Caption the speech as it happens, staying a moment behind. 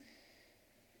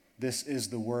This is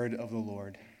the word of the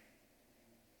Lord.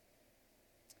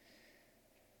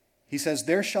 He says,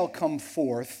 "There shall come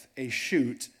forth a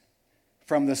shoot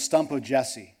from the stump of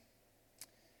Jesse,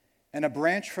 and a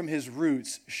branch from his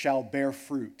roots shall bear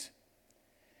fruit.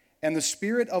 And the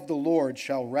Spirit of the Lord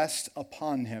shall rest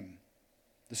upon him,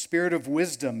 the Spirit of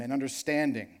wisdom and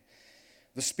understanding,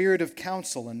 the Spirit of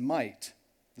counsel and might,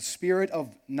 the Spirit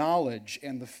of knowledge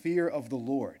and the fear of the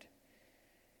Lord.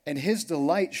 And his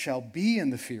delight shall be in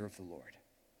the fear of the Lord.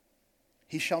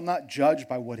 He shall not judge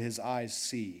by what his eyes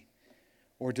see,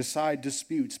 or decide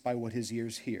disputes by what his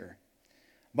ears hear.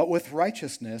 But with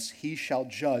righteousness he shall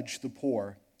judge the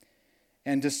poor,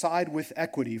 and decide with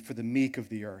equity for the meek of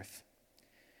the earth.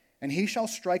 And he shall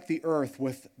strike the earth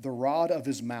with the rod of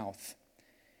his mouth,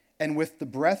 and with the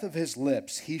breath of his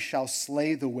lips he shall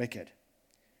slay the wicked.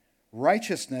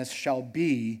 Righteousness shall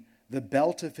be the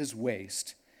belt of his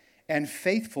waist, and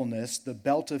faithfulness the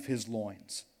belt of his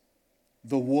loins.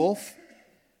 The wolf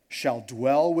shall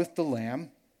dwell with the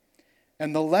lamb,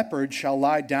 and the leopard shall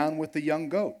lie down with the young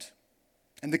goat,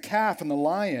 and the calf and the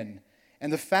lion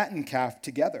and the fattened calf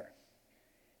together.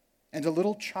 And a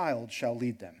little child shall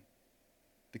lead them.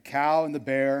 The cow and the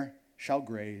bear shall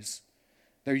graze.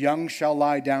 Their young shall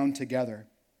lie down together,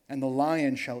 and the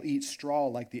lion shall eat straw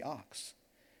like the ox.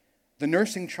 The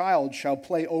nursing child shall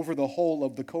play over the hole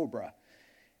of the cobra,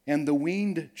 and the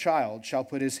weaned child shall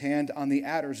put his hand on the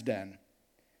adder's den.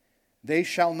 They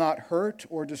shall not hurt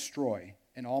or destroy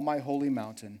in all my holy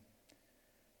mountain,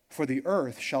 for the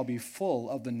earth shall be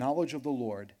full of the knowledge of the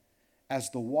Lord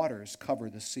as the waters cover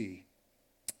the sea.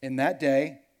 In that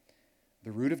day,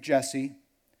 the root of Jesse,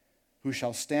 who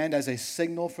shall stand as a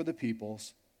signal for the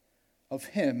peoples, of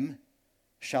him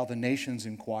shall the nations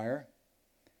inquire,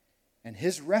 and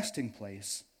his resting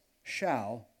place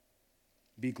shall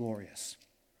be glorious."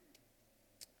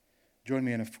 Join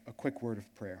me in a quick word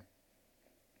of prayer.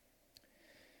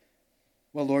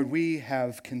 Well, Lord, we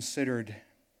have considered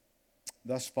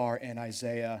thus far in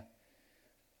Isaiah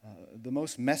the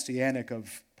most messianic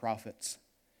of prophets.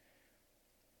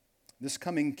 This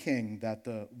coming king that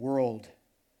the world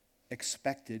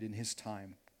expected in his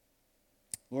time.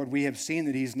 Lord, we have seen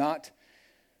that he's not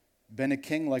been a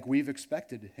king like we've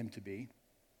expected him to be,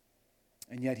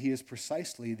 and yet he is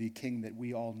precisely the king that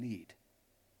we all need.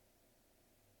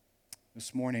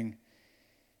 This morning,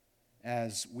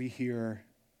 as we hear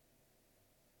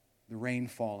the rain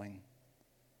falling,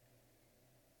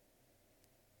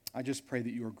 I just pray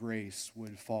that your grace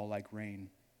would fall like rain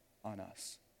on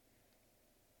us,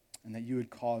 and that you would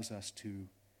cause us to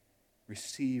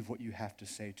receive what you have to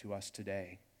say to us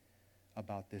today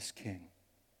about this king.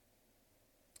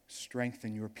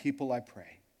 Strengthen your people, I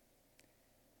pray.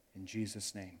 In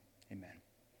Jesus' name, amen.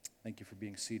 Thank you for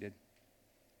being seated.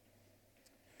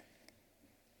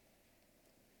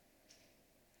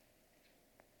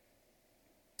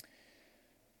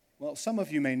 Well, some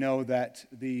of you may know that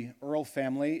the Earl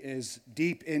family is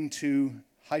deep into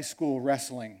high school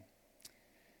wrestling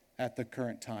at the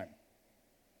current time.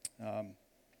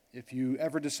 If you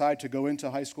ever decide to go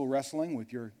into high school wrestling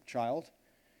with your child,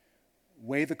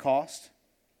 weigh the cost.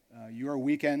 Your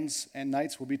weekends and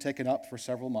nights will be taken up for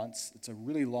several months. It's a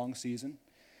really long season,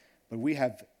 but we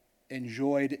have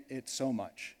enjoyed it so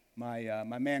much.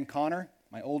 My man Connor,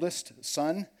 my oldest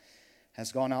son,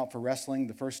 has gone out for wrestling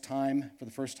for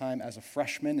the first time as a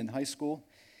freshman in high school,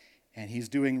 and he's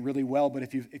doing really well. But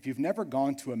if you've never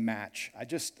gone to a match, I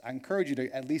encourage you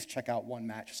to at least check out one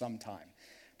match sometime.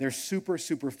 They're super,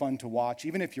 super fun to watch.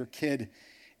 Even if your kid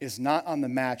is not on the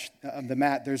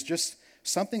mat, there's just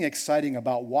something exciting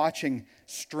about watching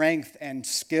strength and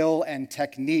skill and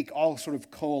technique all sort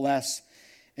of coalesce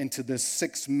into this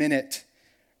 6-minute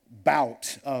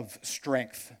bout of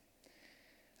strength.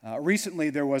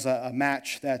 Recently, there was a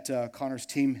match that Connor's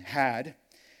team had,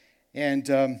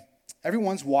 and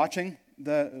everyone's watching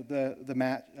the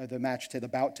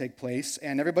bout take place,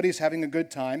 and everybody's having a good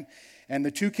time. And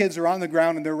the two kids are on the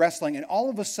ground and they're wrestling, and all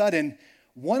of a sudden,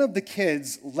 one of the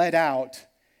kids let out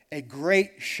a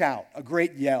great shout, a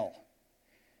great yell.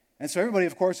 And so everybody,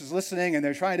 of course, is listening, and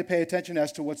they're trying to pay attention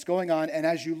as to what's going on. And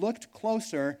as you looked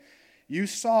closer, you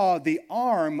saw the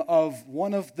arm of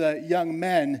one of the young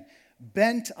men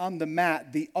bent on the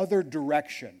mat the other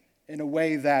direction in a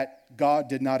way that God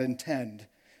did not intend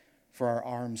for our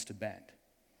arms to bend.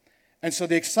 And so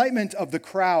the excitement of the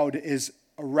crowd is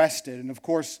arrested. And of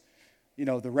course,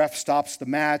 the ref stops the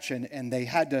match, and they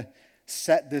had to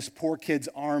set this poor kid's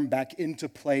arm back into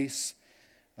place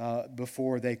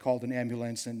before they called an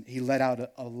ambulance. And he let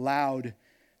out a loud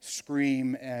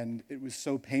scream, and it was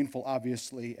so painful,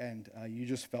 obviously, and you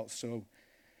just felt so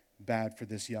bad for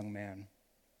this young man.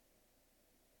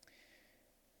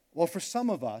 Well, for some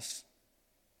of us,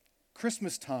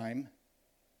 Christmas time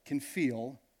can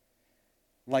feel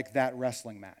like that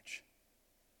wrestling match.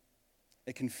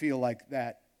 It can feel like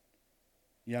that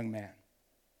young man.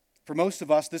 For most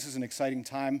of us, this is an exciting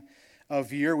time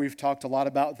of year. We've talked a lot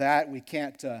about that. We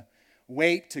can't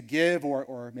wait to give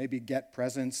or maybe get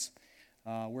presents.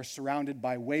 We're surrounded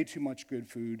by way too much good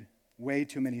food, way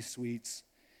too many sweets.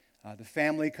 The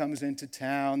family comes into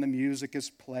town, the music is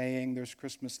playing, there's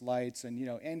Christmas lights, and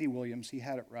Andy Williams, he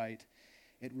had it right.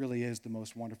 It really is the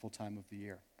most wonderful time of the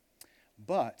year.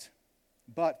 But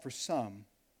for some,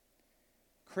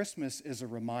 Christmas is a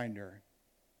reminder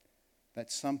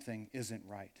that something isn't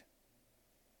right,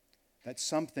 that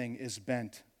something is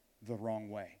bent the wrong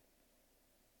way.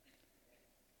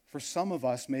 For some of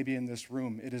us, maybe in this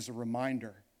room, it is a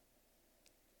reminder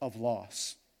of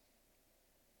loss.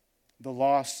 The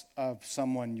loss of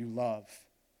someone you love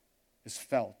is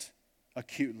felt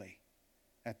acutely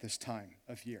at this time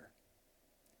of year.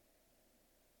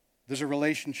 There's a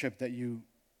relationship that you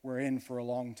were in for a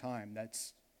long time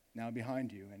that's now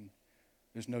behind you, and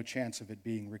there's no chance of it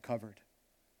being recovered.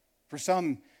 For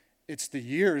some, it's the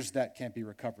years that can't be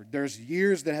recovered. There's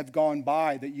years that have gone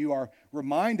by that you are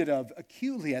reminded of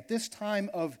acutely at this time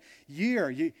of year.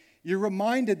 You're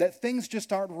reminded that things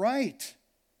just aren't right.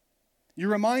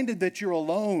 You're reminded that you're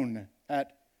alone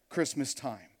at Christmas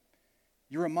time.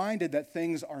 You're reminded that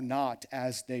things are not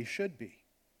as they should be.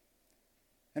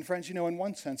 And friends, in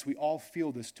one sense, we all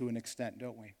feel this to an extent,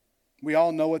 don't we? We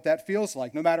all know what that feels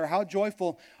like. No matter how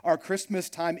joyful our Christmas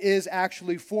time is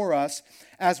actually for us,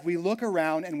 as we look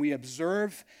around and we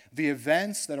observe the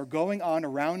events that are going on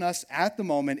around us at the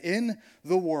moment in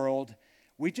the world,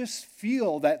 we just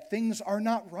feel that things are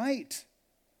not right.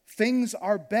 Things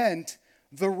are bent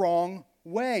the wrong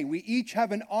way. We each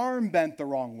have an arm bent the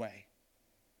wrong way.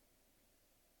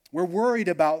 We're worried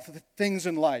about things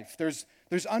in life. There's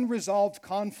unresolved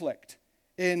conflict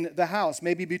in the house,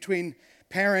 maybe between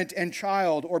parent and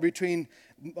child or between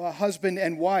husband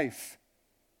and wife.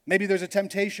 Maybe there's a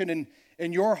temptation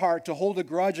in your heart to hold a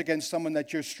grudge against someone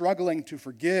that you're struggling to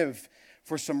forgive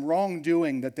for some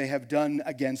wrongdoing that they have done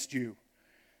against you.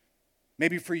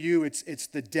 Maybe for you, it's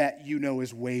the debt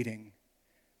is waiting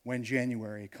when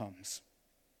January comes.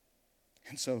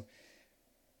 And so,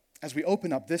 as we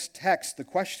open up this text, the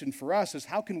question for us is,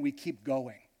 how can we keep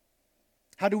going?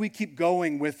 How do we keep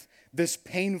going with this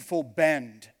painful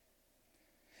bend?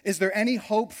 Is there any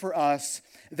hope for us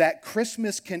that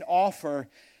Christmas can offer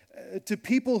to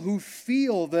people who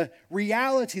feel the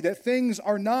reality that things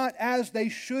are not as they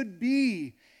should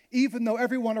be, even though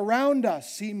everyone around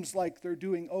us seems like they're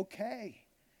doing okay?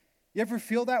 You ever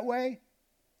feel that way?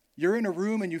 You're in a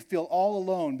room and you feel all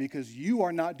alone because you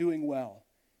are not doing well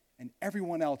and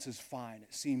everyone else is fine,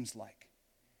 it seems like.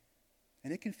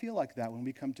 And it can feel like that when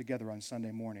we come together on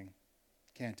Sunday morning,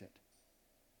 can't it?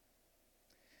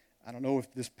 I don't know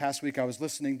if this past week I was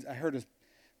listening, I heard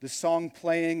this song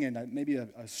playing in maybe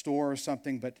a store or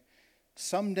something, but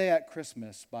Someday at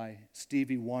Christmas by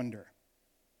Stevie Wonder.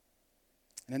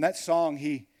 And in that song,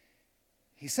 he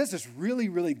says this really,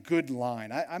 really good line.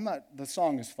 The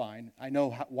song is fine. I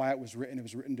know why it was written. It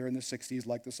was written during the 60s,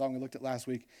 like the song we looked at last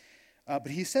week. But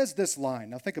he says this line.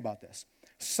 Now think about this.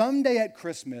 Someday at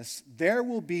Christmas, there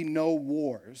will be no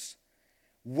wars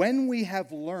when we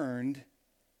have learned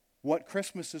what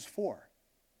Christmas is for.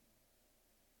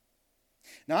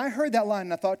 Now I heard that line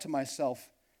and I thought to myself,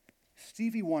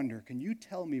 Stevie Wonder, can you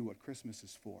tell me what Christmas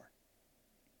is for?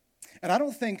 And I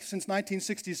don't think since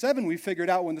 1967 we figured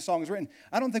out when the song was written,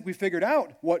 I don't think we figured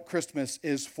out what Christmas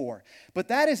is for. But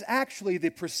that is actually the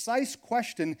precise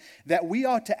question that we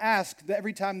ought to ask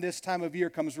every time this time of year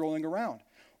comes rolling around.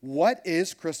 What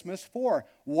is Christmas for?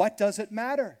 What does it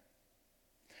matter?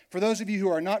 For those of you who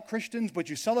are not Christians but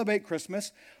you celebrate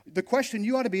Christmas, the question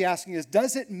you ought to be asking is,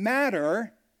 does it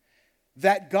matter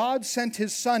that God sent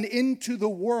his son into the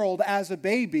world as a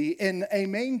baby in a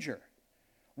manger?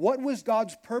 What was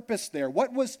God's purpose there?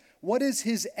 What is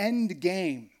his end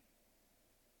game?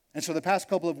 And so the past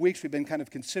couple of weeks we've been kind of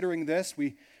considering this.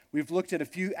 We've looked at a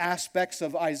few aspects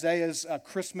of Isaiah's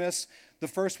Christmas. The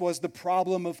first was the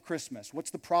problem of Christmas.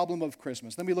 What's the problem of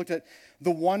Christmas? Then we looked at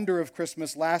the wonder of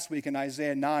Christmas last week in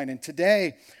Isaiah 9. And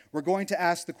today we're going to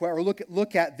ask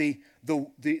look at the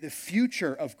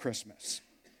future of Christmas.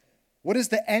 What is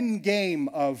the end game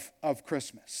of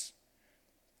Christmas?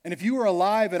 And if you were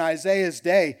alive in Isaiah's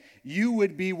day, you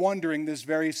would be wondering this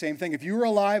very same thing. If you were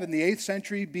alive in the 8th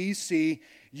century BC,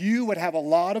 you would have a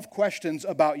lot of questions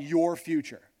about your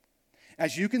future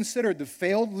as you considered the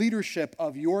failed leadership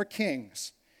of your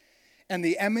kings and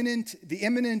the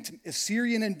imminent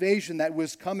Assyrian invasion that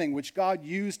was coming, which God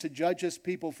used to judge his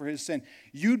people for his sin,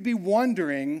 you'd be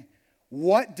wondering,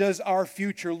 what does our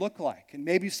future look like? And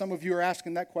maybe some of you are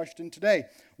asking that question today.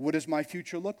 What does my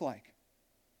future look like?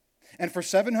 And for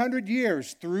 700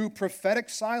 years, through prophetic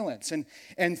silence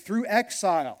and through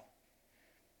exile,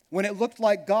 when it looked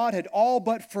like God had all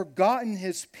but forgotten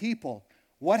his people,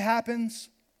 what happens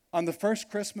on the first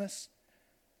Christmas?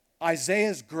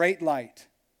 Isaiah's great light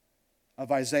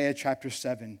of Isaiah chapter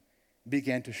 7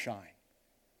 began to shine.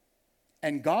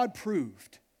 And God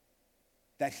proved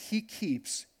that he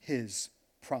keeps his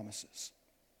promises.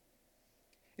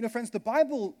 You know, friends, the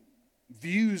Bible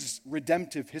views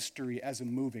redemptive history as a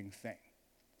moving thing.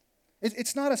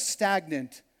 It's not a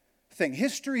stagnant thing.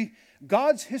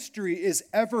 God's history is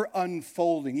ever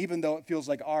unfolding, even though it feels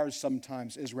like ours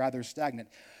sometimes is rather stagnant.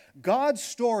 God's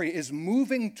story is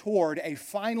moving toward a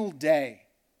final day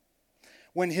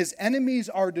when his enemies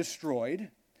are destroyed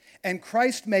and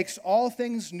Christ makes all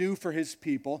things new for his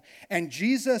people, and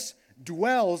Jesus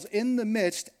dwells in the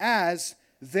midst as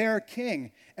their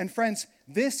king. And friends,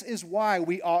 this is why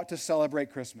we ought to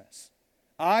celebrate Christmas.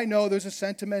 I know there's a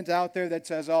sentiment out there that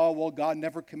says, oh, well, God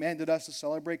never commanded us to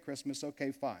celebrate Christmas.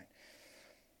 Okay, fine.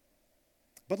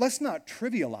 But let's not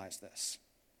trivialize this.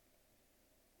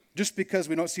 Just because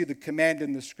we don't see the command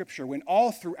in the Scripture, when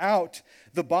all throughout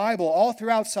the Bible, all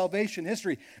throughout salvation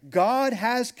history, God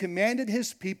has commanded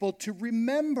his people to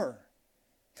remember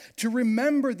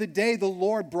the day the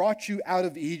Lord brought you out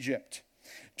of Egypt,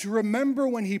 to remember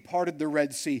when he parted the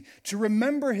Red Sea, to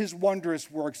remember his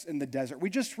wondrous works in the desert. We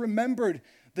just remembered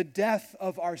the death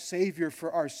of our Savior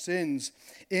for our sins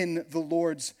in the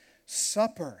Lord's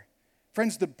Supper.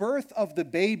 Friends, the birth of the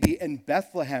baby in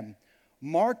Bethlehem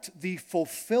marked the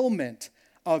fulfillment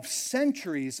of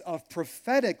centuries of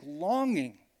prophetic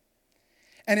longing.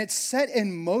 And it set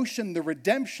in motion the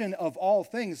redemption of all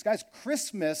things. Guys,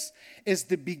 Christmas is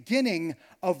the beginning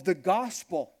of the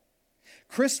gospel.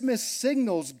 Christmas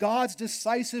signals God's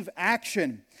decisive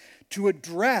action to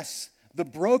address the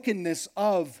brokenness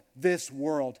of this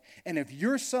world. And if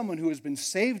you're someone who has been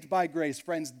saved by grace,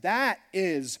 friends, that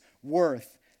is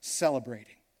worth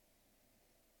celebrating.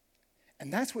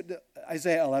 And that's what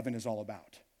Isaiah 11 is all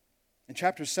about. In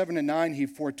chapters 7 and 9, he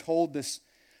foretold this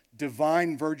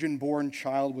divine virgin-born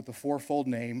child with a fourfold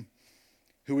name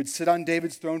who would sit on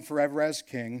David's throne forever as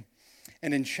king.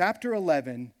 And in chapter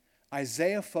 11,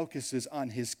 Isaiah focuses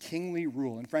on his kingly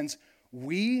rule. And friends,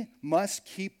 we must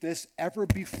keep this ever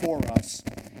before us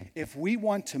if we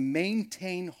want to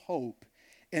maintain hope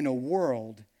in a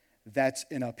world that's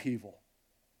in upheaval.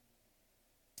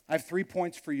 I have 3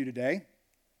 points for you today.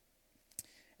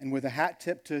 And with a hat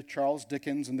tip to Charles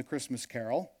Dickens and the Christmas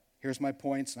Carol, here's my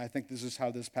points, and I think this is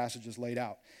how this passage is laid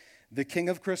out. The King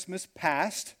of Christmas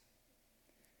past,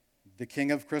 the King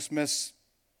of Christmas,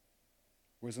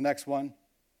 where's the next one?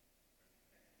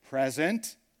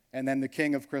 Present, and then the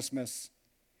King of Christmas.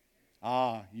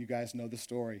 You guys know the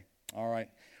story. All right.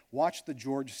 Watch the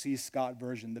George C. Scott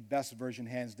version, the best version,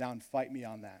 hands down. Fight me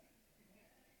on that.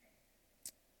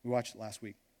 We watched it last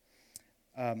week.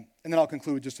 And then I'll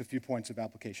conclude with just a few points of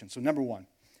application. So number 1,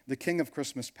 the King of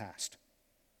Christmas past.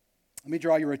 Let me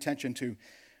draw your attention to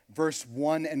verse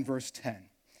 1 and verse 10.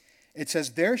 It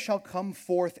says, "There shall come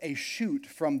forth a shoot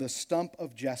from the stump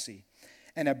of Jesse,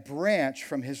 and a branch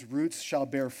from his roots shall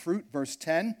bear fruit." Verse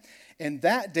 10, "In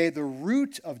that day the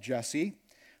root of Jesse,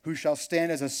 who shall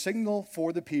stand as a signal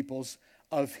for the peoples,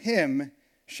 of him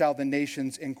shall the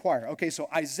nations inquire." Okay, so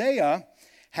Isaiah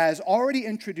has already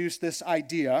introduced this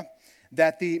idea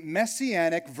that the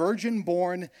messianic,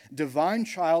 virgin-born, divine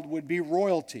child would be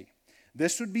royalty.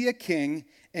 This would be a king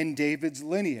in David's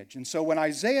lineage. And so when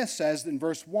Isaiah says in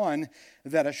verse 1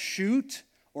 that a shoot,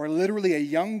 or literally a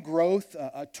young growth,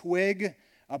 a twig,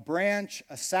 a branch,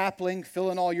 a sapling, fill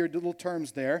in all your little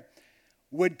terms there,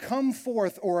 would come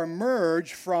forth or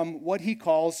emerge from what he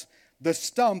calls the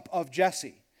stump of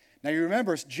Jesse. Now you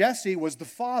remember, Jesse was the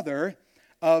father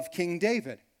of King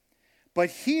David. But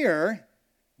here,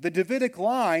 the Davidic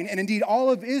line, and indeed all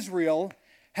of Israel,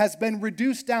 has been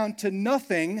reduced down to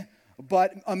nothing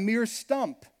but a mere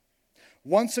stump.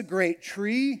 Once a great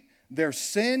tree, their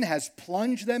sin has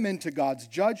plunged them into God's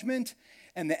judgment,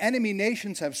 and the enemy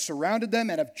nations have surrounded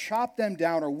them and have chopped them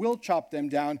down, or will chop them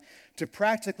down, to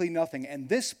practically nothing. And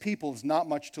this people is not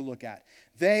much to look at.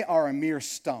 They are a mere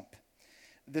stump.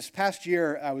 This past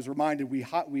year, I was reminded we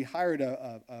hired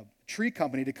a tree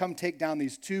company to come take down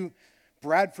these 2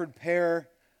 Bradford pear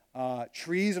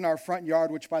trees in our front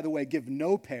yard, which, by the way, give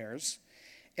no pears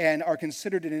and are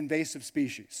considered an invasive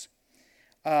species.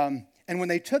 And when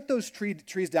they took those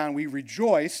trees down, we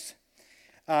rejoiced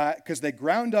because they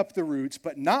ground up the roots,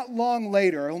 but not long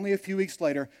later, only a few weeks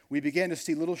later, we began to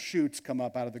see little shoots come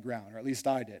up out of the ground, or at least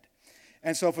I did.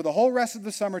 And so for the whole rest of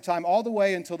the summertime, all the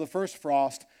way until the first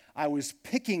frost, I was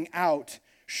picking out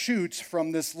shoots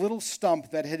from this little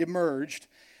stump that had emerged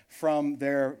from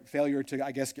their failure to,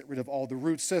 I guess, get rid of all the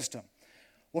root system.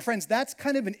 Well, friends, that's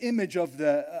kind of an image of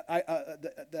the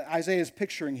Isaiah is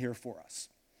picturing here for us.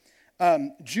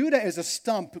 Judah is a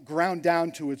stump ground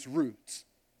down to its roots.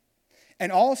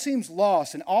 And all seems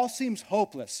lost and all seems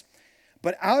hopeless.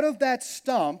 But out of that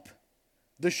stump,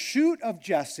 the shoot of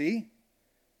Jesse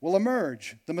will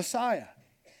emerge, the Messiah.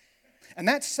 And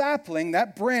that sapling,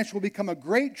 that branch will become a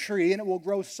great tree, and it will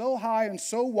grow so high and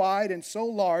so wide and so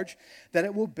large that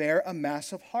it will bear a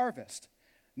massive harvest.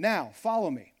 Now,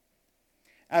 follow me.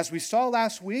 As we saw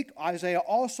last week, Isaiah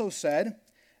also said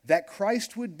that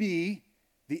Christ would be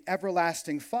the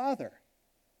everlasting Father.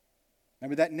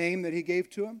 Remember that name that he gave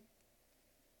to him?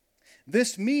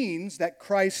 This means that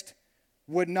Christ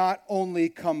would not only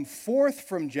come forth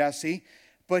from Jesse,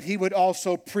 but he would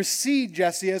also precede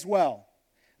Jesse as well.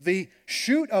 The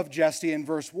shoot of Jesse in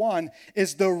verse 1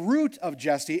 is the root of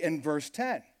Jesse in verse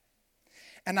 10.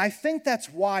 And I think that's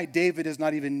why David is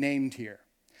not even named here.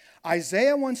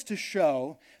 Isaiah wants to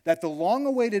show that the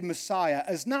long-awaited Messiah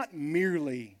is not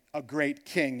merely a great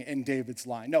king in David's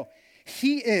line. No,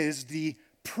 he is the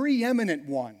preeminent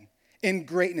one in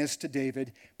greatness to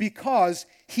David because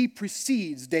he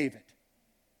precedes David.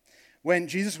 When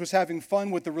Jesus was having fun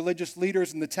with the religious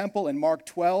leaders in the temple in Mark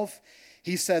 12,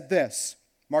 he said this,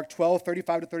 Mark 12,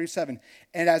 35 to 37.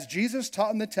 And as Jesus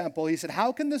taught in the temple, he said,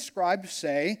 "How can the scribes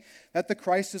say that the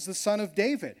Christ is the son of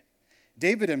David?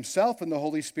 David himself and the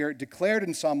Holy Spirit declared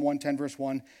in Psalm 110, verse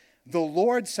 1, 'The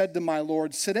Lord said to my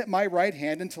Lord, sit at my right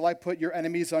hand until I put your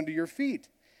enemies under your feet.'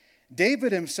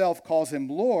 David himself calls him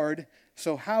Lord,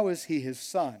 so how is he his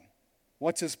son?"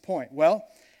 What's his point? Well,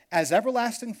 as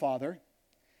everlasting Father,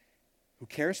 who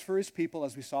cares for his people,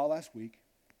 as we saw last week,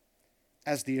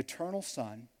 as the eternal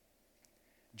Son,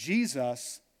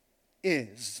 Jesus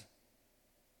is.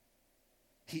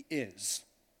 He is.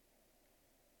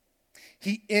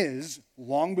 He is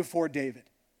long before David.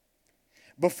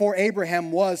 Before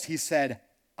Abraham was, he said,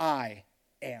 "I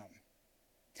am."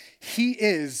 He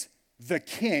is the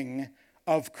King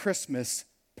of Christmas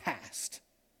past.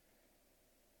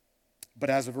 But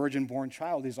as a virgin-born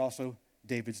child, he's also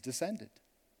David's descendant.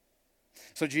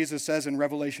 So Jesus says in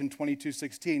Revelation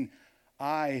 22:16,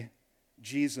 "I,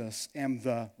 Jesus, am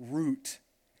the root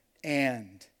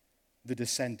and the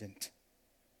descendant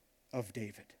of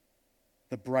David,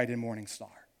 the bright and morning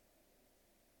star."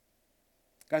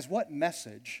 Guys, what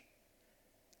message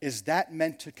is that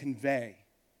meant to convey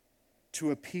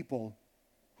to a people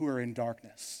who are in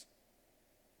darkness?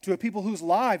 To a people whose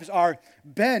lives are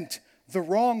bent the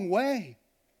wrong way?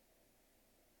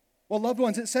 Well, loved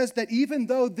ones, it says that even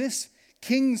though this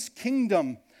king's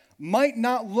kingdom might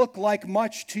not look like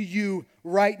much to you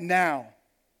right now,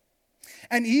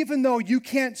 and even though you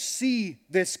can't see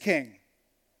this king,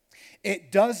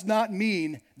 it does not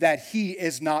mean that he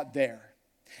is not there.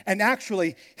 And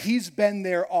actually, he's been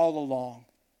there all along.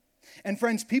 And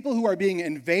friends, people who are being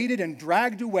invaded and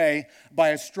dragged away by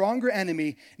a stronger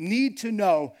enemy need to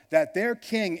know that their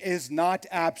king is not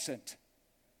absent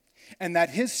and that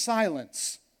his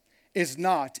silence is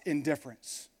not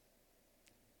indifference.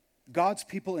 God's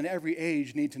people in every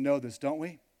age need to know this, don't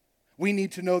we? We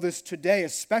need to know this today,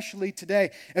 especially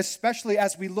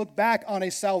as we look back on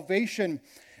a salvation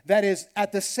that is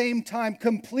at the same time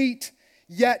complete,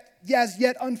 yet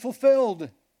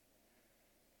unfulfilled.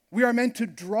 We are meant to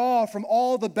draw from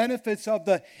all the benefits of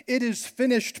the "it is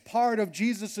finished" part of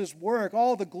Jesus' work,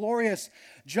 all the glorious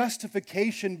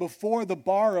justification before the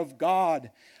bar of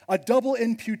God, a double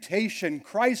imputation.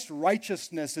 Christ's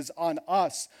righteousness is on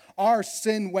us. Our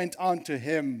sin went on to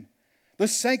him. The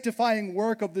sanctifying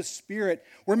work of the Spirit.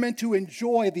 We're meant to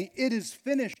enjoy the "it is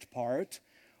finished" part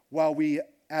while we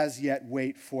as yet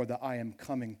wait for the "I am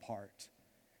coming" part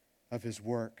of his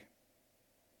work.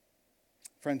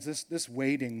 Friends, this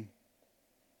waiting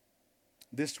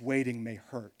may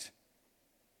hurt.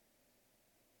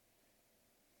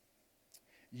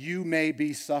 You may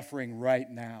be suffering right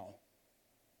now.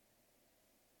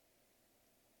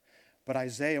 But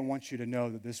Isaiah wants you to know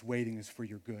that this waiting is for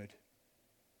your good.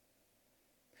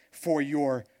 For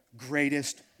your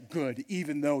greatest good,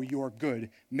 even though your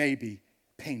good may be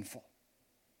painful.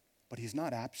 But he's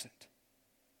not absent.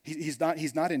 He's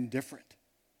not indifferent.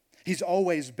 He's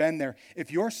always been there.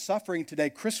 If you're suffering today,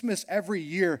 Christmas every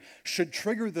year should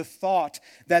trigger the thought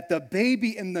that the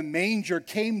baby in the manger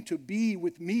came to be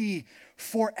with me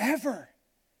forever.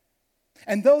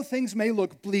 And though things may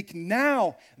look bleak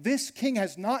now, this king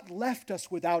has not left us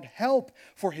without help,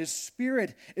 for his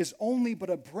spirit is only but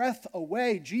a breath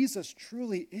away. Jesus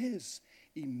truly is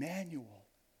Emmanuel,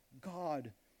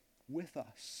 God with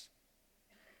us.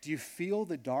 Do you feel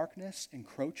the darkness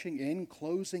encroaching in,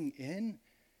 closing in?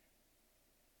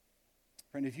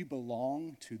 Friend, if you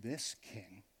belong to this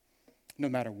king, no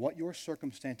matter what your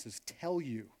circumstances tell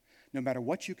you, no matter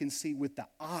what you can see with the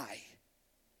eye,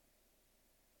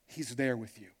 he's there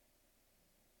with you.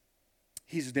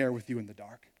 He's there with you in the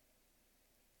dark.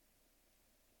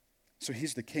 So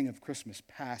he's the king of Christmas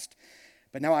past.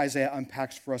 But now Isaiah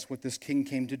unpacks for us what this king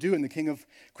came to do. And the king of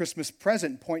Christmas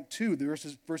present, point 2,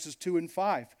 verses 2 and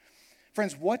 5.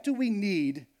 Friends, what do we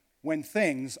need when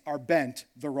things are bent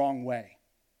the wrong way?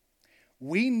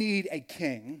 We need a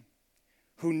king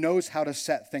who knows how to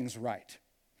set things right.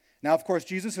 Now, of course,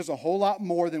 Jesus is a whole lot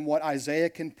more than what Isaiah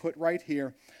can put right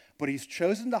here, but he's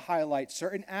chosen to highlight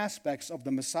certain aspects of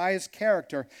the Messiah's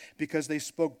character because they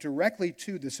spoke directly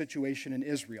to the situation in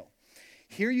Israel.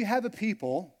 Here you have a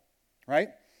people, right,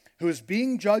 who is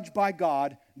being judged by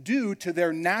God due to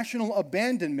their national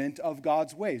abandonment of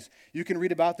God's ways. You can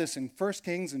read about this in 1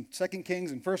 Kings and 2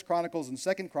 Kings and 1 Chronicles and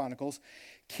 2 Chronicles.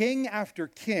 King after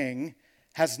king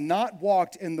has not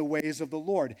walked in the ways of the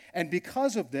Lord. And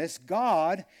because of this,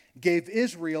 God gave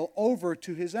Israel over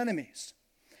to his enemies.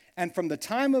 And from the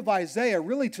time of Isaiah,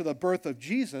 really to the birth of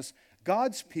Jesus,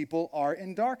 God's people are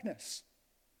in darkness.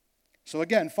 So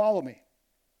again, follow me.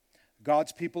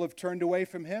 God's people have turned away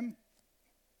from him.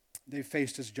 They've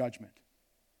faced his judgment.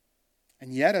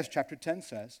 And yet, as chapter 10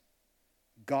 says,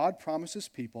 God promises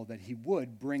people that he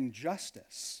would bring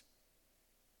justice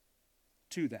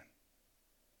to them.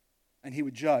 And he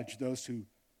would judge those who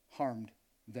harmed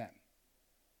them.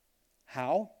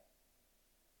 How?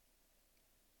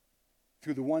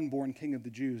 Through the one born king of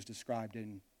the Jews described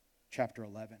in chapter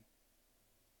 11.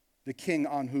 The king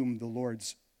on whom the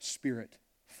Lord's Spirit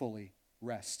fully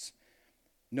rests.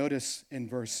 Notice in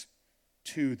verse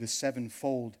 2 the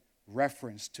sevenfold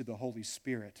reference to the Holy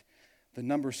Spirit. The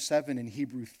number 7 in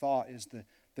Hebrew thought is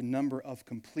the number of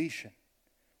completion.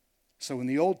 So in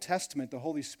the Old Testament, the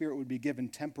Holy Spirit would be given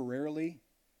temporarily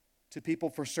to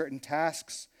people for certain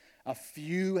tasks. A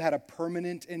few had a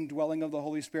permanent indwelling of the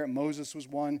Holy Spirit. Moses was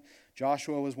one,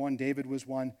 Joshua was one, David was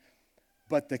one.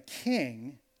 But the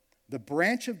king, the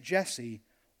branch of Jesse,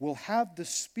 will have the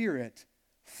Spirit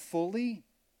fully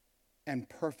and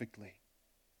perfectly.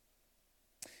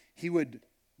 He would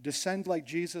descend like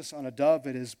Jesus on a dove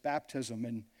at his baptism,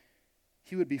 and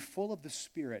he would be full of the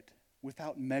Spirit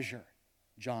without measure,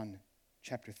 John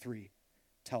chapter 3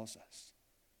 tells us.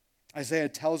 Isaiah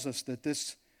tells us that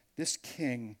this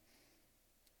king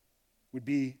would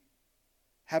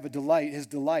have his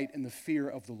delight in the fear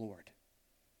of the Lord,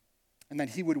 and that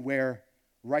he would wear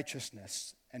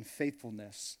righteousness and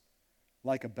faithfulness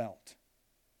like a belt.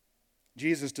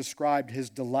 Jesus described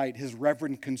his delight, his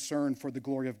reverent concern for the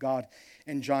glory of God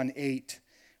in John 8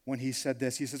 when he said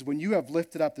this. He says, "When you have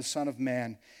lifted up the Son of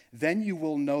Man, then you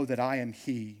will know that I am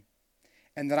he,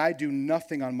 and that I do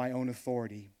nothing on my own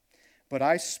authority, but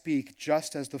I speak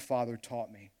just as the Father taught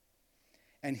me.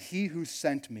 And he who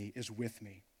sent me is with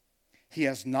me. He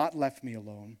has not left me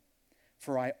alone,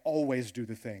 for I always do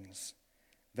the things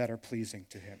that are pleasing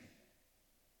to him."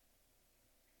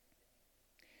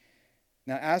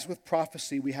 Now, as with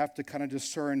prophecy, we have to kind of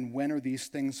discern when are these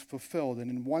things fulfilled.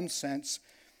 And in one sense,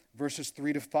 verses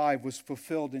 3 to 5 was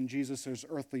fulfilled in Jesus'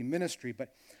 earthly ministry.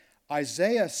 But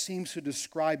Isaiah seems to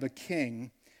describe a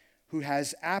king who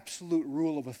has absolute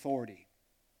rule of authority,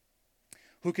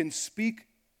 who can speak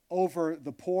over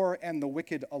the poor and the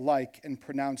wicked alike and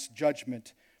pronounce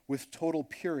judgment with total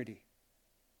purity.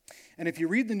 And if you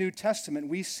read the New Testament,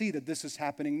 we see that this is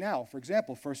happening now. For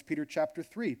example, 1 Peter chapter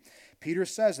 3, Peter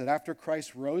says that after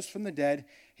Christ rose from the dead,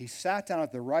 he sat down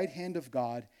at the right hand of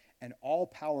God, and all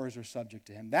powers are subject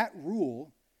to him. That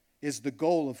rule is the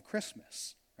goal of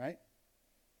Christmas, right?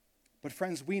 But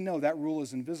friends, we know that rule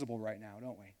is invisible right now,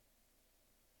 don't we?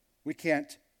 We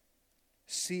can't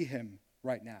see him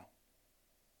right now.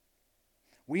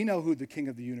 We know who the king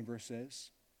of the universe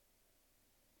is,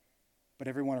 but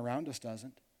everyone around us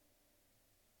doesn't.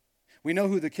 We know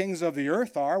who the kings of the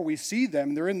earth are. We see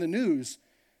them. They're in the news.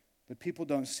 But people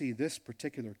don't see this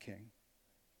particular king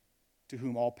to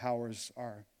whom all powers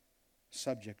are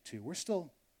subject to. We're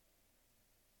still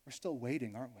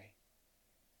waiting, aren't we?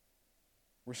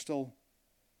 We're still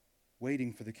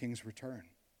waiting for the king's return.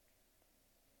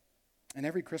 And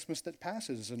every Christmas that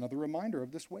passes is another reminder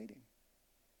of this waiting.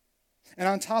 And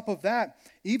on top of that,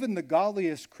 even the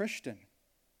godliest Christian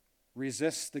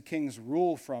resists the king's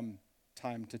rule from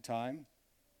time to time.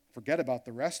 forget about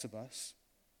the rest of us.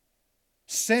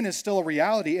 Sin is still a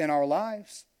reality in our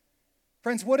lives.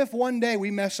 Friends, what if one day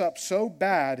we mess up so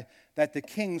bad that the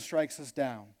king strikes us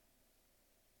down,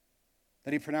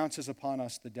 that he pronounces upon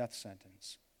us the death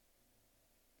sentence?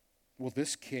 Will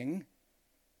this king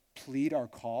plead our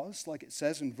cause, like it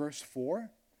says in verse 4?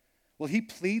 Will he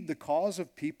plead the cause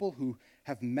of people who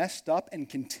have messed up and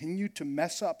continue to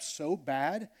mess up so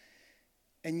bad,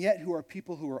 and yet who are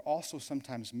people who are also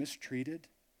sometimes mistreated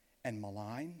and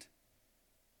maligned,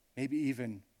 maybe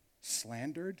even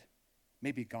slandered,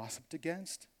 maybe gossiped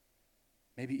against,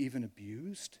 maybe even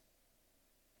abused?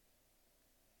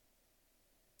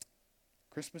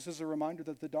 Christmas is a reminder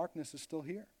that the darkness is still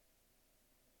here.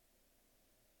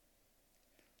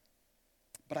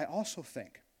 But I also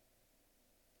think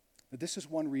that this is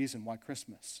one reason why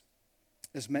Christmas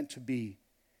is meant to be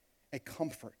a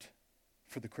comfort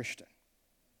for the Christian.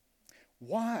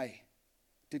 Why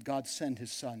did God send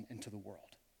his Son into the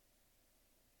world?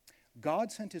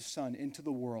 God sent his Son into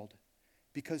the world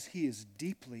because he is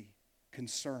deeply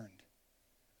concerned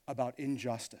about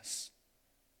injustice.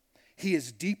 He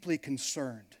is deeply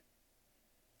concerned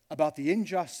about the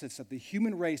injustice that the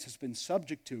human race has been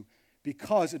subject to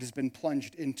because it has been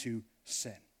plunged into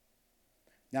sin.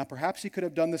 Now, perhaps he could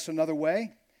have done this another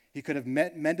way. He could have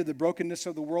mended the brokenness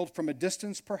of the world from a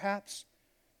distance, perhaps.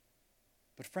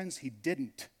 But friends, he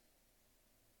didn't.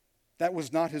 That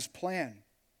was not his plan.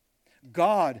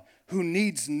 God, who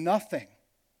needs nothing,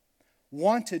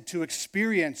 wanted to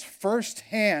experience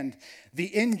firsthand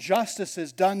the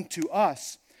injustices done to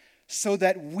us so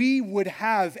that we would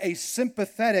have a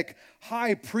sympathetic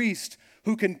high priest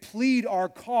who can plead our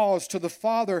cause to the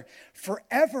Father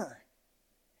forever.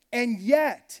 And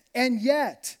yet,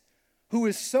 who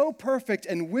is so perfect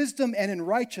in wisdom and in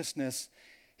righteousness,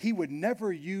 he would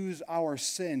never use our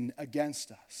sin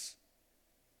against us.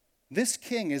 This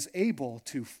king is able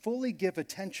to fully give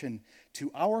attention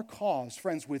to our cause,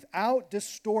 friends, without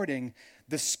distorting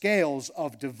the scales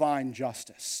of divine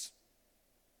justice.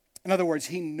 In other words,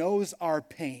 he knows our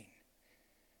pain,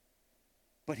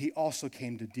 but he also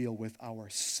came to deal with our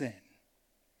sin.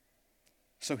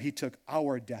 So he took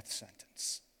our death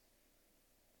sentence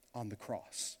on the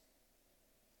cross.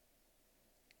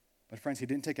 But friends, he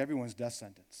didn't take everyone's death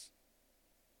sentence.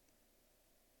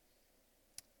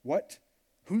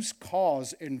 Whose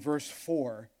cause in verse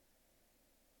 4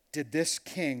 did this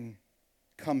king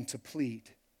come to plead?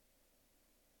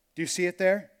 Do you see it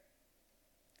there?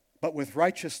 But with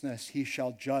righteousness he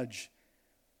shall judge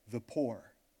the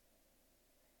poor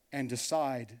and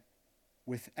decide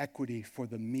with equity for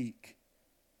the meek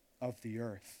of the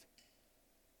earth.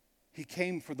 He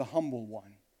came for the humble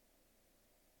one,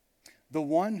 the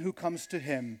one who comes to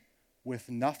him with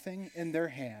nothing in their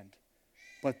hand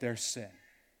but their sin,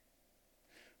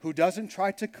 who doesn't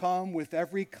try to come with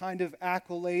every kind of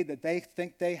accolade that they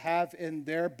think they have in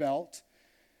their belt,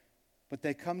 but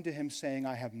they come to him saying,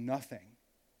 I have nothing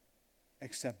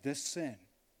except this sin.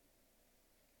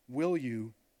 Will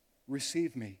you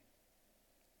receive me?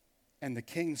 And the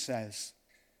king says,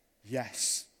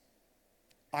 yes,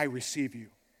 I receive you.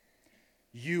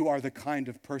 You are the kind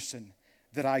of person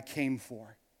that I came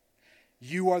for.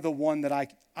 You are the one that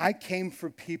I came for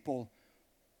people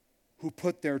who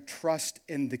put their trust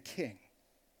in the king.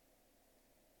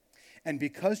 And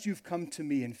because you've come to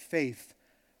me in faith,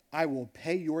 I will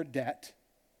pay your debt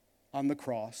on the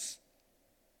cross,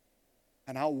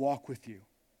 and I'll walk with you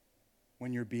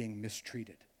when you're being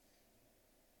mistreated.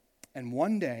 And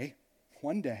one day,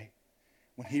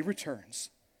 when he returns,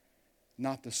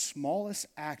 not the smallest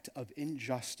act of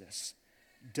injustice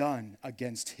done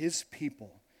against his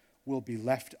people will be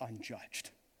left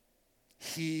unjudged.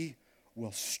 He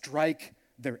will strike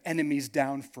their enemies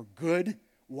down for good.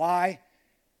 Why?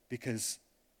 Because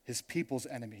his people's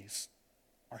enemies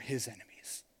are his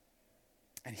enemies.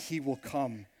 And he will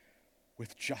come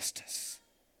with justice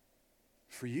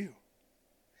for you.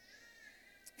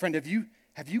 Friend,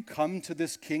 have you come to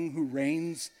this king who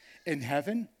reigns in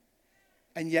heaven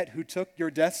and yet who took your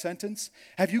death sentence?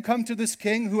 Have you come to this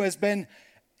king who has been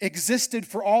existed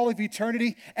for all of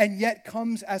eternity and yet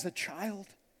comes as a child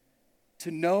to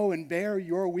know and bear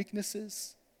your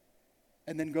weaknesses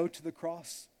and then go to the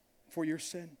cross for your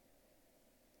sin?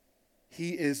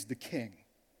 He is the king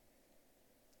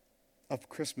of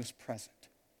Christmas present.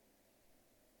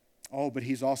 Oh, but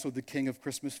he's also the king of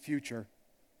Christmas future.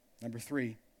 Number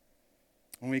 3,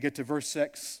 when we get to verse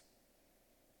 6,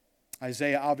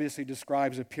 Isaiah obviously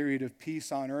describes a period of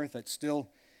peace on earth that's still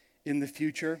in the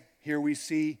future. Here we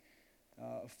see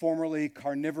formerly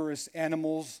carnivorous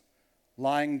animals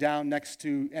lying down next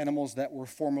to animals that were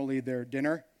formerly their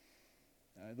dinner.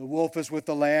 The wolf is with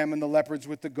the lamb and the leopard's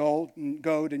with the goat,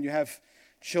 and you have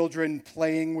children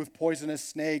playing with poisonous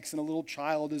snakes, and a little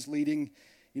child is leading,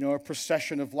 a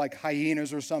procession of like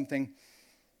hyenas or something.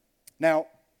 Now,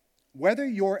 whether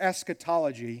your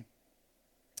eschatology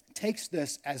takes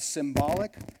this as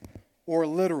symbolic or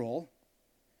literal,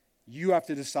 you have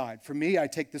to decide. For me, I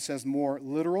take this as more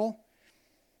literal.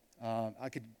 I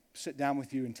could sit down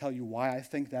with you and tell you why I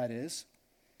think that is.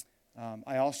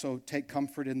 I also take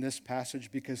comfort in this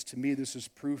passage because to me this is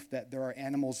proof that there are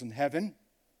animals in heaven.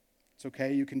 It's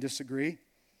okay, you can disagree.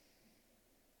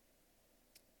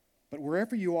 But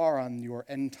wherever you are on your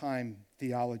end time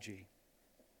theology,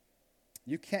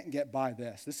 you can't get by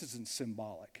this. This isn't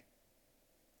symbolic.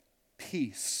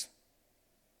 Peace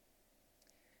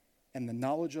and the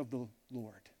knowledge of the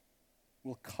Lord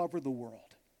will cover the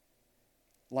world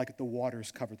like the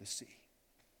waters cover the sea.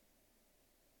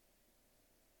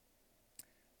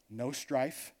 No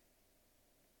strife,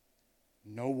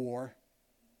 no war,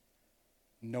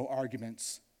 no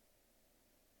arguments,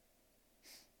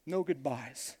 no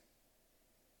goodbyes.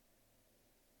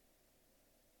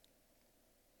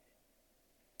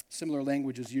 Similar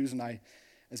language is used in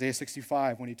Isaiah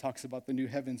 65 when he talks about the new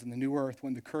heavens and the new earth,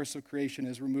 when the curse of creation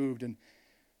is removed and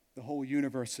the whole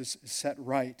universe is set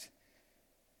right.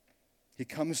 He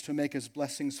comes to make his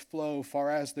blessings flow far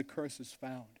as the curse is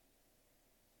found.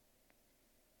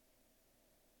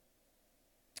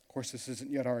 Of course, this isn't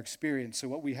yet our experience. So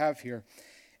what we have here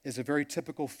is a very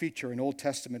typical feature in Old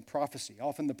Testament prophecy.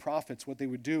 Often the prophets, what they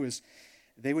would do is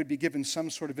they would be given some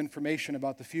sort of information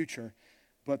about the future,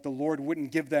 but the Lord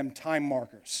wouldn't give them time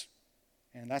markers.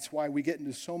 And that's why we get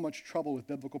into so much trouble with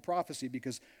biblical prophecy,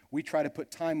 because we try to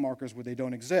put time markers where they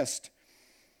don't exist.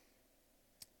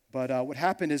 But what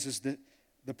happened is that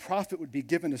the prophet would be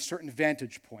given a certain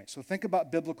vantage point. So think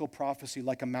about biblical prophecy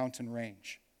like a mountain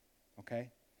range,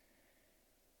 okay?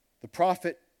 The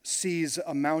prophet sees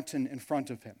a mountain in front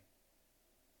of him.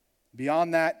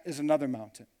 Beyond that is another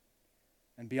mountain.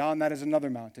 And beyond that is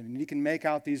another mountain. And he can make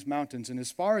out these mountains. And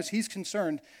as far as he's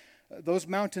concerned, those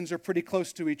mountains are pretty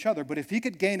close to each other. But if he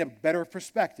could gain a better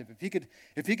perspective,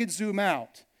 if he could zoom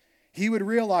out, he would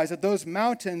realize that those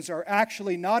mountains are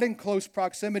actually not in close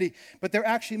proximity, but they're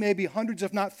actually maybe hundreds,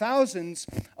 if not thousands,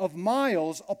 of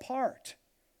miles apart.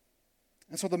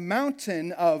 And so the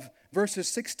mountain of verses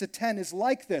 6 to 10 is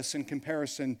like this in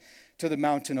comparison to the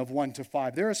mountain of 1 to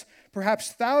 5. There's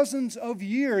perhaps thousands of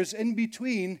years in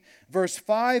between verse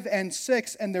 5 and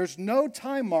 6, and there's no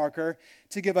time marker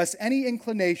to give us any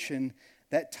inclination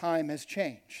that time has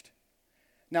changed.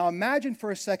 Now imagine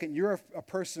for a second you're a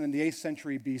person in the 8th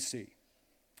century BC,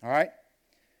 all right?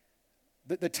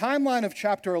 The timeline of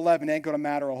chapter 11 ain't going to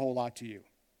matter a whole lot to you,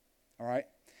 all right?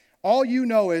 All you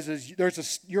know is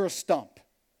you're a stump.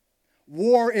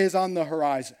 War is on the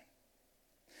horizon.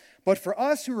 But for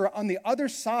us who are on the other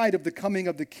side of the coming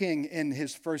of the King in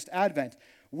his first advent,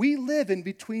 we live in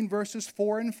between verses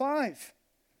 4 and 5.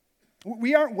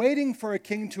 We aren't waiting for a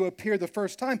king to appear the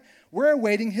first time. We're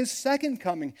awaiting his second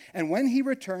coming. And when he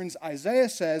returns, Isaiah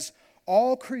says,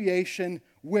 all creation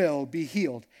will be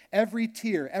healed. Every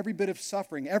tear, every bit of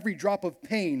suffering, every drop of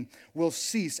pain will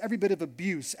cease. Every bit of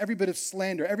abuse, every bit of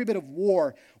slander, every bit of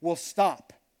war will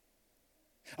stop.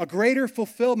 A greater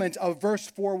fulfillment of verse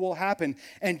 4 will happen,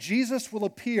 and Jesus will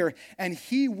appear, and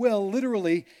he will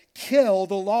literally kill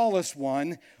the lawless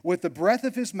one with the breath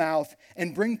of his mouth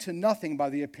and bring to nothing by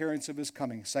the appearance of his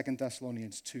coming, 2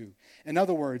 Thessalonians 2. In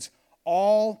other words,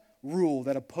 all rule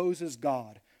that opposes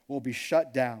God will be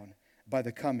shut down by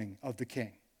the coming of the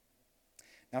King.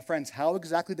 Now, friends, how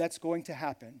exactly that's going to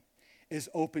happen is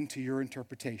open to your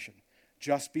interpretation.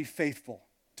 Just be faithful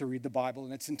to read the Bible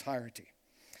in its entirety.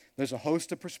 There's a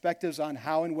host of perspectives on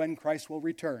how and when Christ will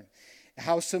return.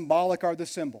 How symbolic are the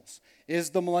symbols? Is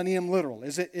the millennium literal?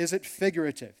 Is it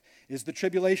figurative? Is the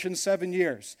tribulation 7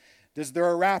 years? Is there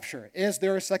a rapture? Is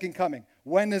there a second coming?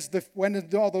 When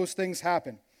did all those things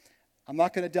happen? I'm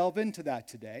not going to delve into that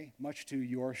today, much to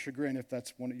your chagrin if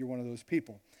you're one of those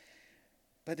people.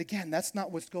 But again, that's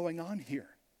not what's going on here.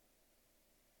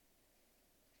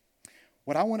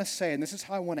 What I want to say, and this is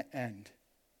how I want to end,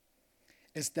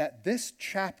 is that this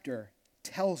chapter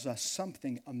tells us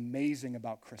something amazing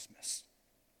about Christmas.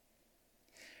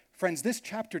 Friends, this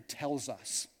chapter tells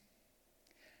us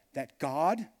that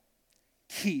God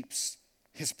keeps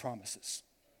his promises.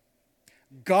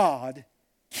 God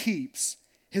keeps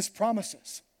his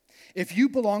promises. If you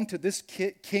belong to this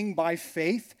king by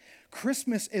faith,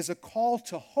 Christmas is a call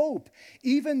to hope,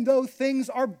 even though things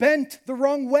are bent the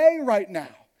wrong way right now.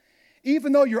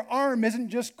 Even though your arm isn't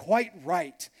just quite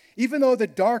right. Even though the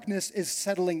darkness is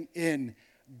settling in,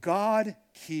 God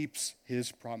keeps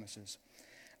his promises.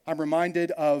 I'm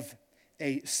reminded of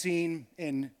a scene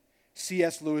in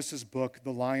C.S. Lewis's book,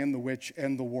 The Lion, the Witch,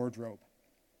 and the Wardrobe.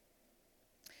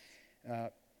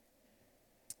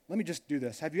 Let me just do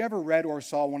this. Have you ever read or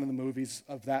saw one of the movies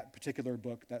of that particular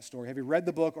book, that story? Have you read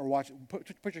the book or watched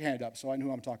it? Put your hand up so I know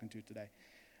who I'm talking to today.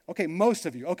 Okay, most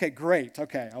of you. Okay, great.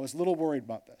 Okay, I was a little worried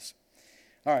about this.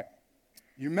 All right.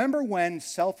 You remember when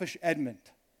selfish Edmund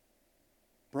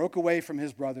broke away from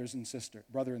his brother and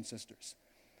sisters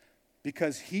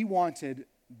because he wanted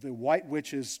the White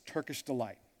Witch's Turkish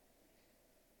delight.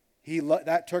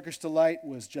 That Turkish delight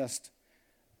was just,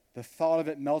 the thought of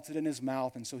it melted in his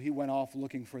mouth, and so he went off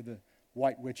looking for the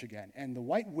White Witch again. And the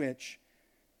White Witch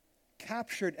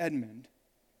captured Edmund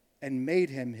and made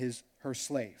him her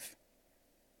slave.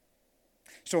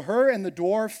 So her and the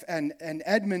dwarf and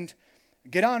Edmund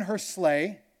get on her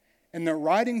sleigh, and they're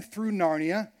riding through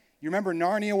Narnia. You remember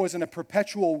Narnia was in a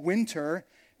perpetual winter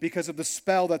because of the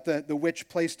spell that the witch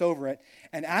placed over it.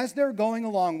 And as they're going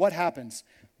along, what happens?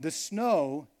 The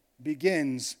snow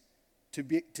begins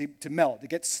to melt.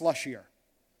 It gets slushier.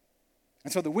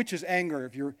 And so the witch's anger,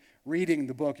 if you're reading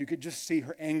the book, you could just see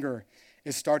her anger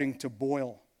is starting to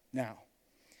boil now.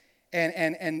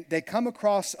 And they come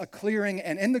across a clearing,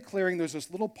 and in the clearing there's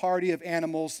this little party of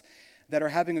animals that are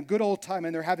having a good old time,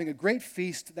 and they're having a great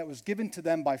feast that was given to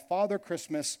them by Father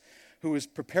Christmas, who is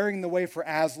preparing the way for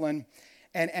Aslan.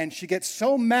 And she gets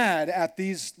so mad at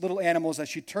these little animals that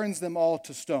she turns them all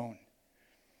to stone.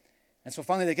 And so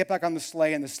finally they get back on the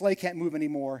sleigh, and the sleigh can't move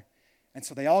anymore. And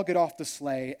so they all get off the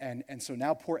sleigh, and so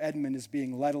now poor Edmund is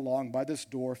being led along by this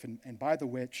dwarf and by the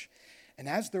witch. And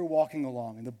as they're walking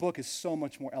along, and the book is so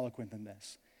much more eloquent than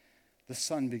this, the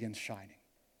sun begins shining.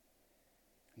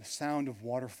 And the sound of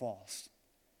waterfalls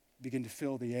begin to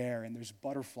fill the air, and there's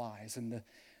butterflies, and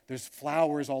there's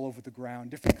flowers all over the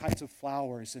ground, different kinds of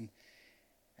flowers, and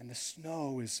the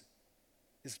snow is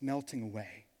melting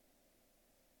away.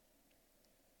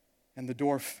 And the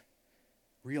dwarf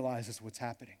realizes what's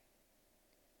happening.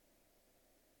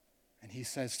 And he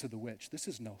says to the witch, "This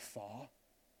is no thaw.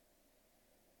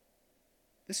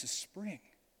 This is spring.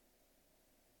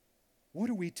 What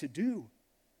are we to do?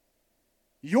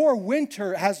 Your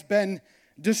winter has been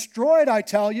destroyed, I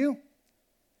tell you.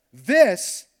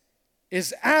 This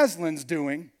is Aslan's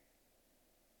doing."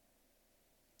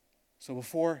 So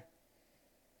before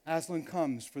Aslan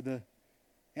comes for the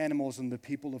animals and the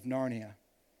people of Narnia,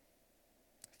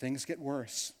 things get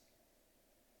worse.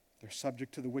 They're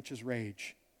subject to the witch's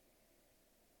rage,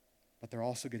 but they're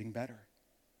also getting better.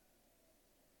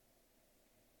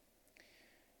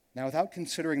 Now, without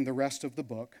considering the rest of the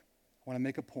book, I want to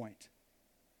make a point.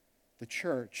 The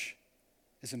church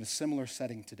is in a similar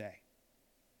setting today.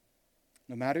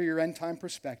 No matter your end-time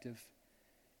perspective,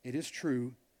 it is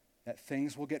true that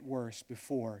things will get worse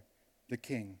before the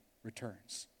King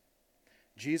returns.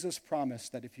 Jesus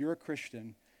promised that if you're a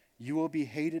Christian, you will be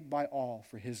hated by all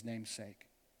for his name's sake.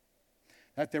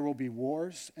 That there will be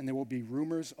wars, and there will be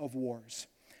rumors of wars,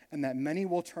 and that many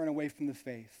will turn away from the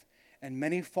faith, and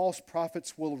many false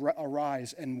prophets will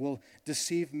arise and will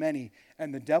deceive many,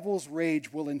 and the devil's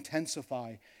rage will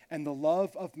intensify, and the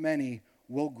love of many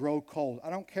will grow cold. I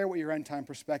don't care what your end-time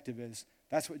perspective is.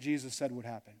 That's what Jesus said would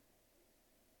happen.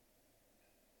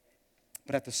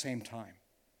 But at the same time,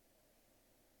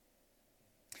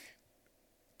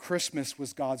 Christmas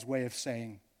was God's way of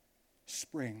saying,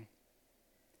 spring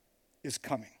is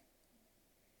coming.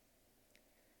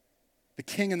 The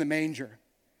king in the manger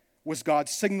was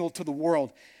God's signal to the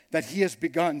world that he has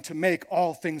begun to make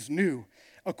all things new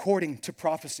according to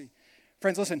prophecy.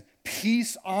 Friends, listen,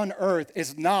 peace on earth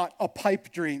is not a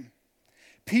pipe dream.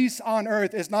 Peace on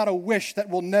earth is not a wish that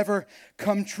will never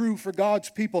come true for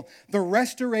God's people. The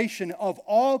restoration of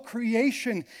all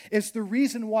creation is the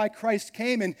reason why Christ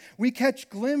came, and we catch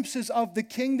glimpses of the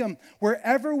kingdom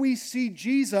wherever we see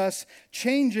Jesus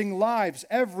changing lives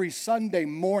every Sunday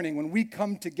morning when we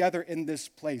come together in this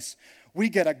place. We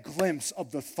get a glimpse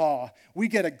of the thaw. We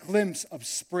get a glimpse of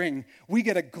spring. We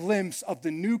get a glimpse of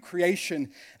the new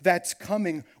creation that's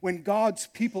coming when God's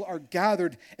people are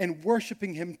gathered and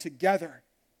worshiping him together.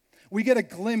 We get a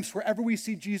glimpse wherever we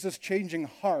see Jesus changing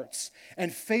hearts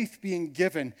and faith being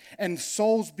given and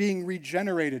souls being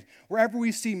regenerated, wherever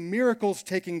we see miracles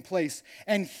taking place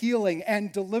and healing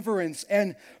and deliverance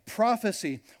and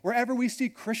prophecy, wherever we see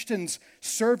Christians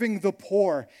serving the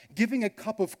poor, giving a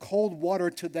cup of cold water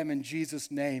to them in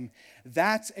Jesus' name,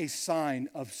 that's a sign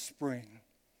of spring.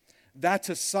 That's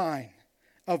a sign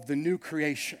of the new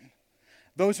creation.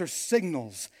 Those are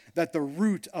signals that the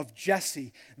root of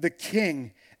Jesse, the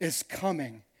king, is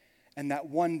coming, and that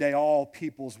one day all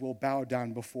peoples will bow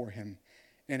down before him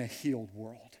in a healed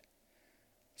world.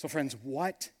 So friends,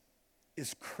 what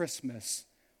is Christmas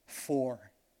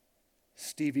for?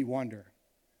 Stevie Wonder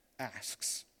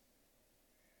asks.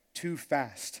 2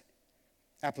 fast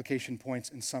application points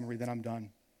in summary, then I'm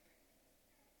done.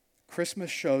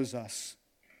 Christmas shows us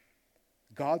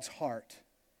God's heart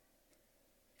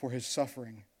for his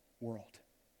suffering world.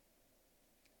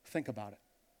 Think about it.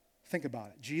 Think about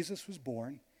it. Jesus was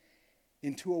born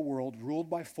into a world ruled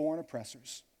by foreign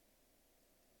oppressors.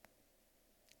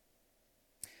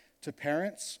 To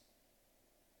parents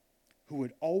who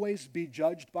would always be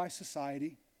judged by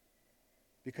society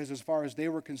because as far as they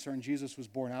were concerned, Jesus was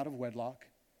born out of wedlock,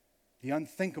 the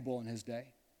unthinkable in his day.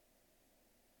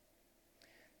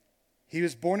 He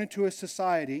was born into a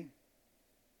society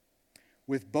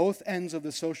with both ends of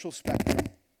the social spectrum,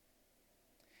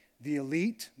 the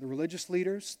elite, the religious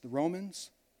leaders, the Romans,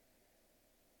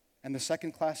 and the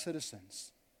second-class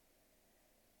citizens,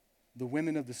 the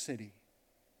women of the city,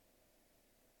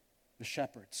 the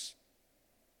shepherds.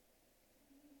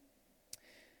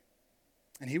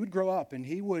 And he would grow up and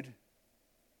he would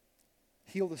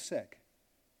heal the sick,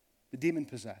 the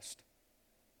demon-possessed,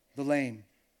 the lame,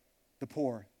 the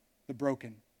poor, the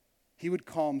broken. He would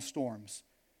calm storms.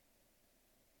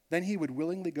 Then he would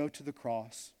willingly go to the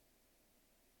cross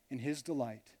in his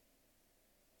delight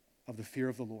of the fear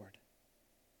of the Lord.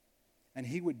 And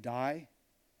he would die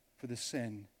for the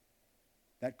sin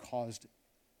that caused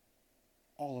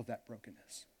all of that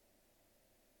brokenness.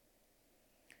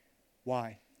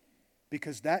 Why?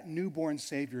 Because that newborn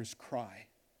Savior's cry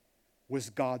was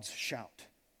God's shout.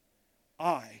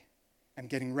 I am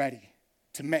getting ready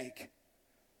to make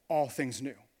all things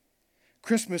new.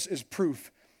 Christmas is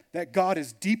proof that God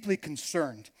is deeply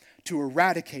concerned to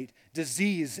eradicate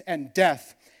disease and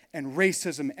death and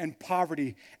racism and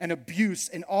poverty and abuse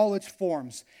in all its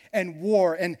forms and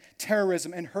war and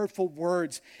terrorism and hurtful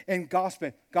words and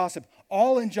gossip,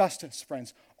 all injustice,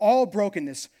 friends, all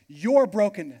brokenness, your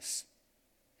brokenness.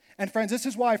 And friends, this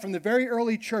is why from the very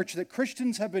early church that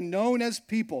Christians have been known as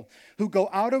people who go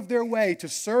out of their way to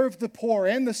serve the poor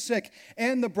and the sick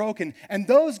and the broken. And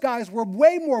those guys were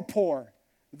way more poor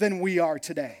than we are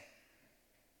today.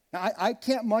 Now, I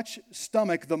can't much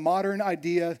stomach the modern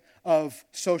idea of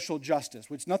social justice,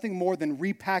 which is nothing more than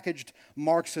repackaged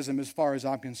Marxism as far as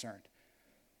I'm concerned.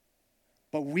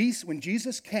 But when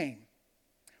Jesus came,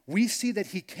 we see that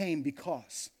he came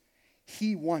because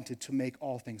he wanted to make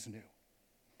all things new.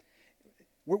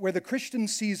 Where the Christian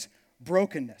sees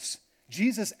brokenness,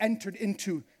 Jesus entered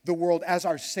into the world as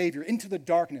our Savior, into the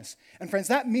darkness. And friends,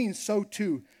 that means so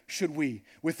too should we.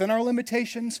 Within our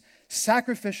limitations,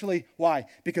 sacrificially. Why?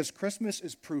 Because Christmas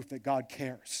is proof that God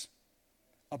cares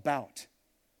about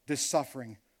this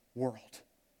suffering world.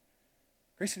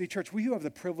 Grace City Church, we who have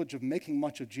the privilege of making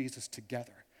much of Jesus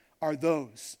together are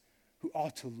those who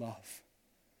ought to love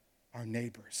our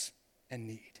neighbors in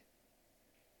need.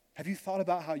 Have you thought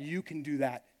about how you can do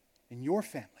that in your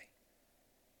family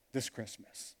this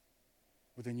Christmas,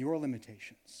 within your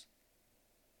limitations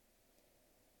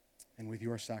and with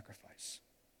your sacrifice?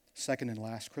 Second and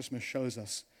last, Christmas shows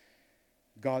us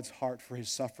God's heart for his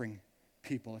suffering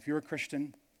people. If you're a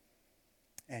Christian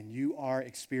and you are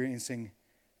experiencing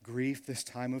grief this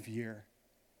time of year,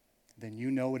 then you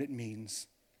know what it means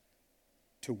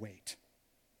to wait.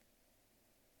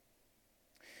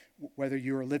 Whether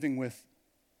you are living with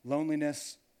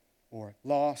loneliness or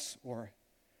loss or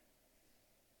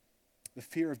the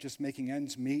fear of just making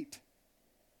ends meet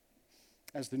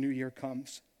as the new year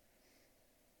comes,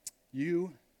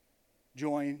 you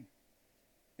join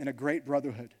in a great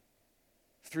brotherhood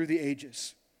through the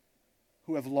ages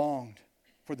who have longed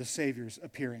for the Savior's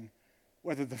appearing,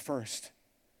 whether the first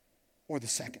or the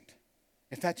second.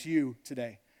 If that's you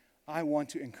today, I want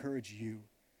to encourage you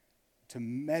to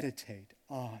meditate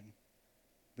on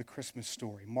the Christmas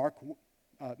story.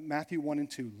 Matthew 1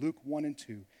 and 2, Luke 1 and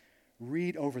 2.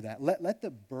 Read over that. Let the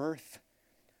birth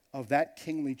of that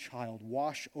kingly child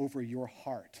wash over your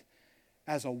heart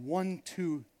as a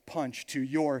 1-2 punch to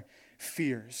your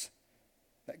fears.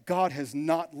 That God has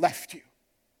not left you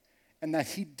and that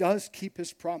he does keep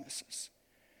his promises.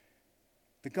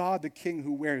 The God, the King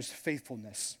who wears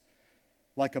faithfulness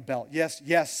like a belt. Yes,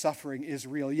 suffering is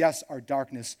real. Yes, our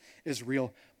darkness is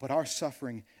real, but our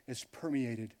suffering is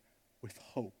permeated with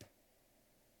hope.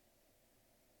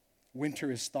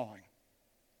 Winter is thawing.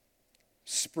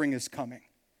 Spring is coming.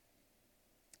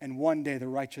 And one day the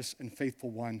righteous and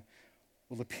faithful one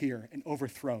will appear and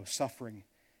overthrow suffering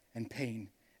and pain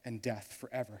and death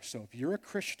forever. So if you're a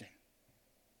Christian,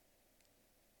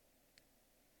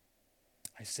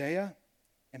 Isaiah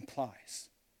implies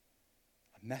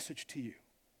a message to you.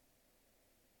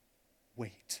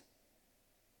 Wait.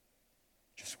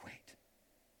 Just wait.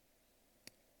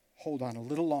 Hold on a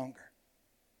little longer.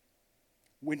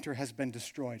 Winter has been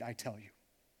destroyed, I tell you.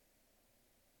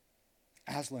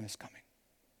 Aslan is coming.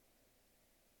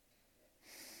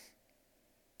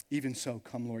 Even so,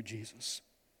 come, Lord Jesus.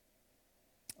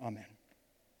 Amen.